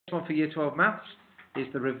One for Year 12 Maths is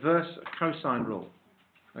the reverse cosine rule.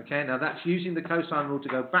 Okay, now that's using the cosine rule to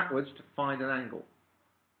go backwards to find an angle.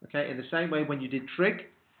 Okay, in the same way when you did trig,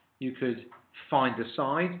 you could find a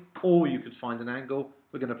side or you could find an angle.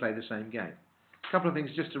 We're going to play the same game. A couple of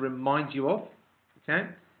things just to remind you of. Okay,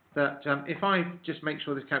 that if I just make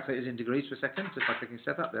sure this calculator is in degrees for a second, just by clicking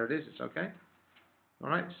setup, there it is, it's okay.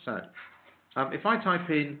 Alright, so if I type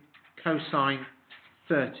in cosine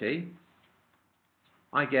 30,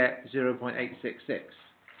 I get 0.866.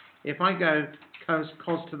 If I go cos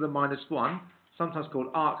to the -1, sometimes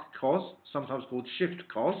called arc cos, sometimes called shift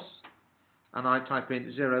cos, and I type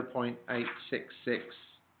in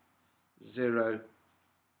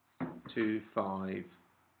 0.866025,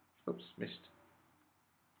 oops, missed,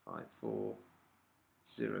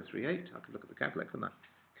 54038. I could look at the calculator, couldn't I?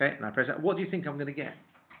 Okay, and I press that. What do you think I'm going to get?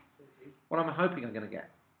 30. What am I hoping I'm going to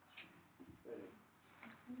get?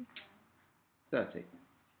 30.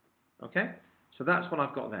 Okay, so that's what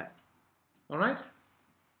I've got there. Alright?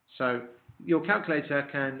 So your calculator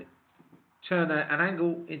can turn an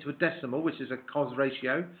angle into a decimal, which is a cos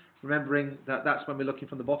ratio, remembering that that's when we're looking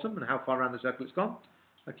from the bottom and how far around the circle it's gone.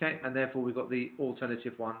 Okay, and therefore we've got the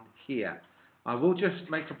alternative one here. I will just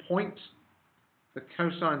make a point. The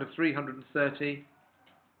cosine of 330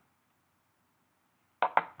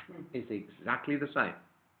 is exactly the same.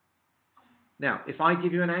 Now, if I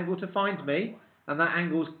give you an angle to find me, and that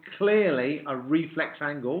angle is clearly a reflex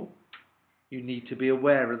angle, you need to be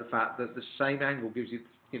aware of the fact that the same angle gives you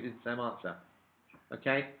the same answer.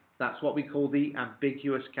 Okay? That's what we call the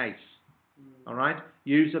ambiguous case. Alright?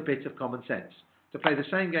 Use a bit of common sense. To play the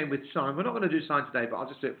same game with sine, we're not going to do sine today, but I'll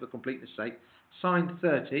just do it for completeness sake. Sine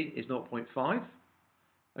 30 is 0.5.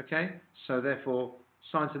 Okay? So therefore,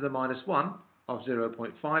 sine to the -1 of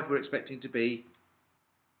 0.5, we're expecting to be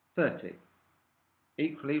 30.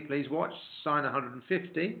 Equally, please watch, sine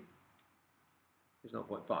 150 is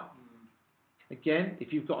 0.5. Again,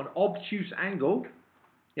 if you've got an obtuse angle,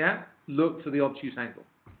 yeah, look for the obtuse angle.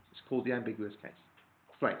 It's called the ambiguous case.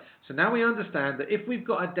 Great. So now we understand that if we've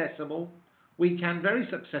got a decimal, we can very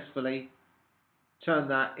successfully turn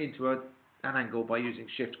that into an angle by using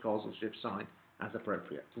shift cos or shift sine as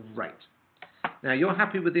appropriate. Great. Now you're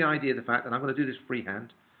happy with the idea of the fact that I'm going to do this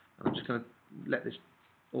freehand, and I'm just going to let this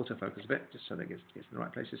autofocus a bit, just so that it gets in the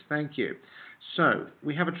right places. Thank you. So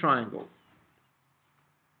we have a triangle.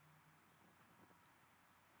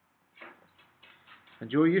 And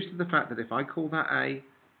you're used to the fact that if I call that A,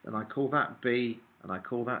 and I call that B, and I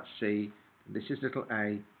call that C, and this is little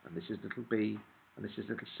A, and this is little B, and this is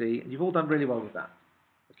little C, and you've all done really well with that.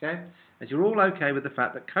 Okay? And you're all okay with the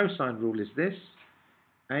fact that cosine rule is this: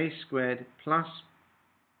 A squared plus,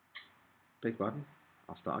 big button,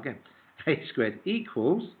 I'll start again, A squared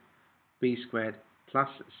equals B squared plus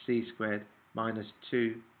C squared minus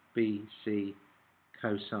 2BC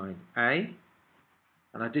cosine A.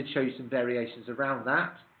 And I did show you some variations around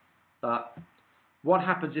that, but what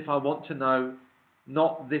happens if I want to know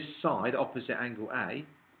not this side, opposite angle A,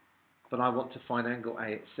 but I want to find angle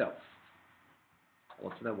A itself? I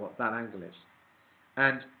want to know what that angle is.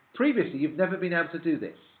 And previously, you've never been able to do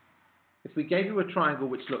this. If we gave you a triangle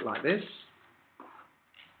which looked like this,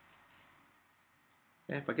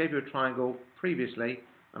 okay, if I gave you a triangle previously,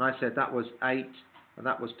 and I said that was 8, and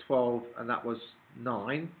that was 12, and that was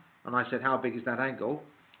 9, and I said how big is that angle,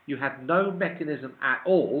 you had no mechanism at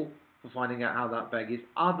all for finding out how that big is,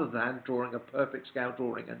 other than drawing a perfect scale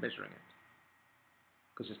drawing and measuring it.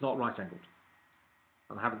 Because it's not right angled.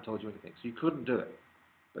 And I haven't told you anything, so you couldn't do it.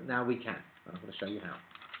 But now we can, and I'm going to show you how.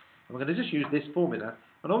 And we're going to just use this formula,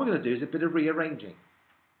 and all we're going to do is a bit of rearranging.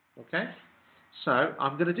 Okay? So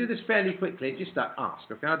I'm going to do this fairly quickly, just to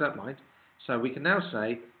ask, okay? I don't mind. So we can now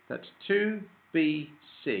say that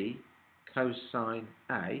 2BC cosine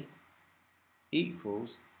A equals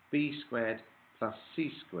B squared plus C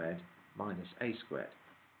squared minus A squared.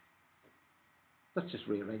 That's just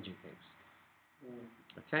rearranging things.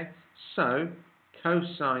 Okay? So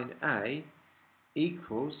cosine A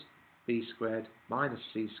equals B squared minus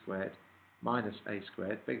C squared minus A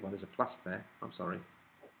squared, big one is a plus there, I'm sorry,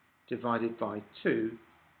 divided by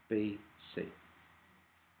 2BC.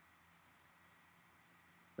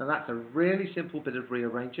 Now that's a really simple bit of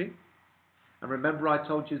rearranging. And remember I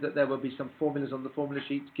told you that there will be some formulas on the formula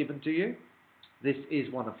sheet given to you? This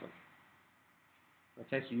is one of them.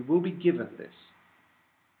 Okay, so you will be given this.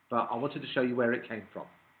 But I wanted to show you where it came from.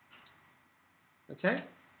 Okay?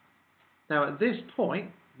 Now at this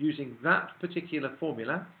point, using that particular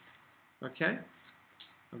formula, okay,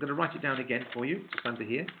 I'm going to write it down again for you, just under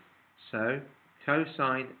here. So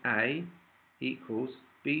cosine A equals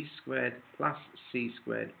B squared plus C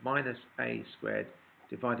squared minus A squared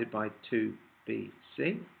divided by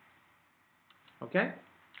 2BC. Okay?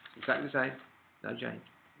 Exactly the same. No change.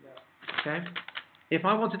 Okay? If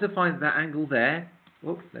I wanted to find that angle there,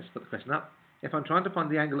 let's put the question up. If I'm trying to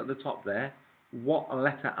find the angle at the top there, what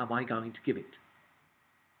letter am I going to give it?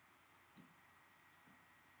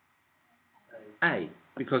 A,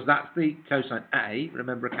 because that's the cosine A.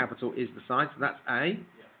 Remember, a capital is the side, so that's A,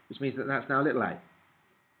 which means that that's now little a.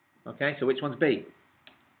 Okay, so which one's B?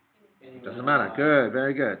 Doesn't matter. Good,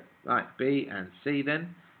 very good. Right, B and C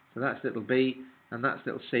then. So that's little b, and that's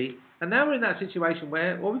little c. And now we're in that situation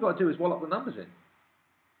where all we've got to do is wallop the numbers in.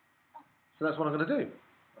 So that's what I'm going to do.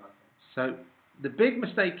 So the big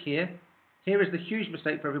mistake here is the huge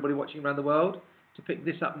mistake for everybody watching around the world, to pick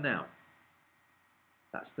this up now.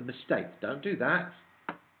 That's the mistake. Don't do that.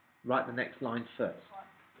 Write the next line first.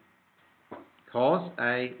 Cos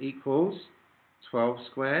A equals 12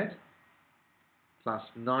 squared plus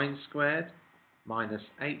 9 squared minus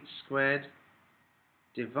 8 squared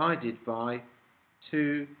divided by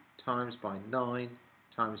 2 times by 9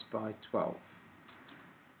 times by 12.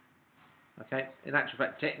 Okay, in actual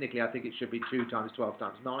fact, technically I think it should be 2 times 12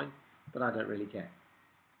 times 9, but I don't really care.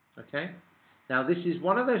 Okay, now this is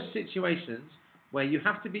one of those situations where you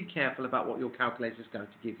have to be careful about what your calculator is going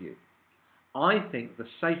to give you. I think the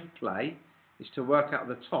safe play is to work out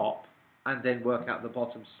the top and then work out the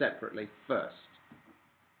bottom separately first.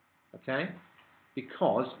 Okay,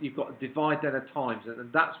 because you've got to divide then at times, and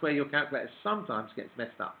that's where your calculator sometimes gets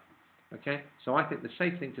messed up. Okay, so I think the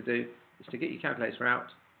safe thing to do is to get your calculator out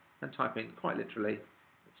and type in, quite literally,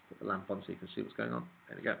 let's put the lamp on so you can see what's going on.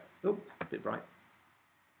 There we go. Oh, a bit bright.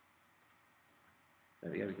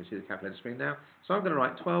 There we go, we can see the calculator screen now. So I'm going to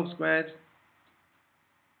write 12 squared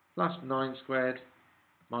plus 9 squared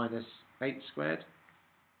minus 8 squared,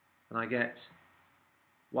 and I get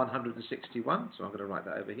 161, so I'm going to write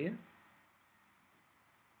that over here. And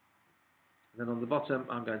then on the bottom,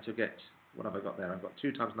 I'm going to get, what have I got there? I've got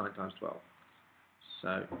 2 times 9 times 12.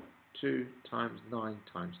 So 2 times 9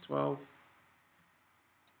 times 12,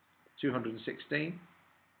 216.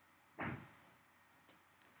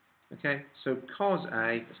 Okay, so cos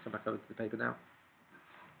A, let's come back over to the paper now.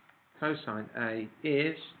 Cosine A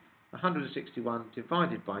is 161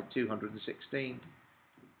 divided by 216,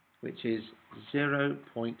 which is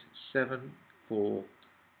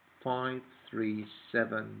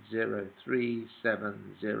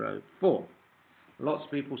 0.74537033704. Lots of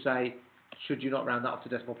people say, should you not round that up to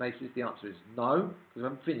decimal places? The answer is no, because I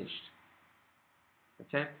haven't finished.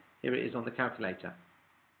 Okay, here it is on the calculator.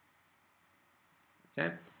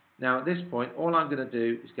 Okay, now at this point, all I'm going to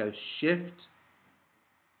do is go Shift,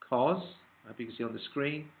 Cos, I hope you can see on the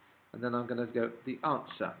screen, and then I'm going to go the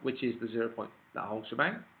answer, which is the 0 point, that whole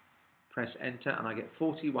shebang. Press enter, and I get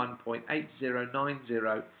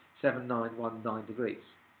 41.80907919 degrees.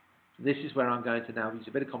 So this is where I'm going to now use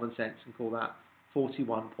a bit of common sense and call that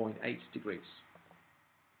 41.8 degrees.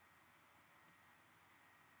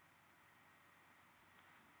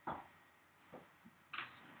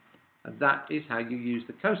 And that is how you use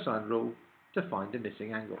the cosine rule to find a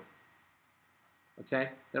missing angle. Okay,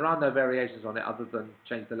 there are no variations on it other than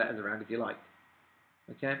change the letters around if you like.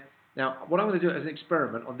 Okay, now what I'm going to do as an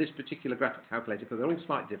experiment on this particular graphic calculator, because they're all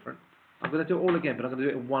slightly different, I'm going to do it all again, but I'm going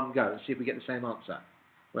to do it in one go and see if we get the same answer.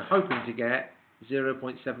 We're hoping to get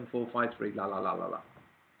 0.7453, la la la la la.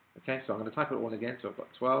 Okay, so I'm going to type it all again. So I've got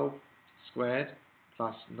 12 squared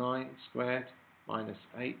plus 9 squared minus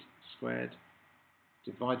 8 squared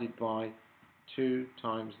divided by 2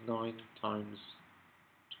 times 9 times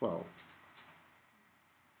 12.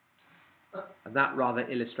 And that rather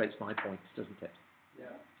illustrates my point, doesn't it? Yeah.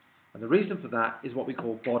 And the reason for that is what we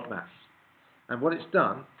call BODMAS. And what it's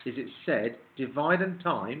done is it's said divide and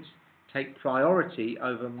times take priority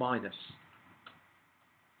over minus.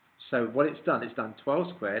 So what it's done 12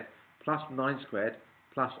 squared plus 9 squared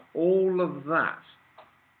plus all of that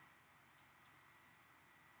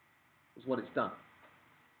is what it's done.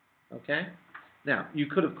 Okay? Now, you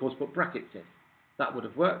could of course put brackets in. That would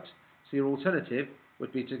have worked. So your alternative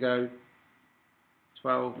would be to go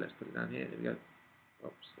 12, let's put it down here, there we go.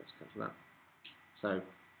 Oops, let's cancel that. So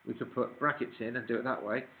we could put brackets in and do it that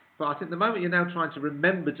way. But I think the moment you're now trying to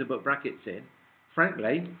remember to put brackets in,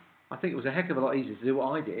 frankly, I think it was a heck of a lot easier to do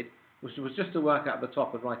what I did, which was just to work out the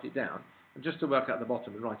top and write it down, and just to work out the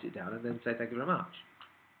bottom and write it down, and then say thank you very much.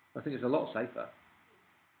 I think it's a lot safer.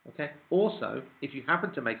 Okay. Also, if you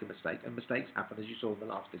happen to make a mistake, and mistakes happen as you saw in the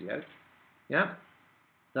last video, yeah,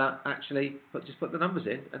 that actually just put the numbers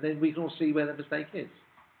in, and then we can all see where the mistake is.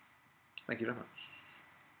 Thank you very much.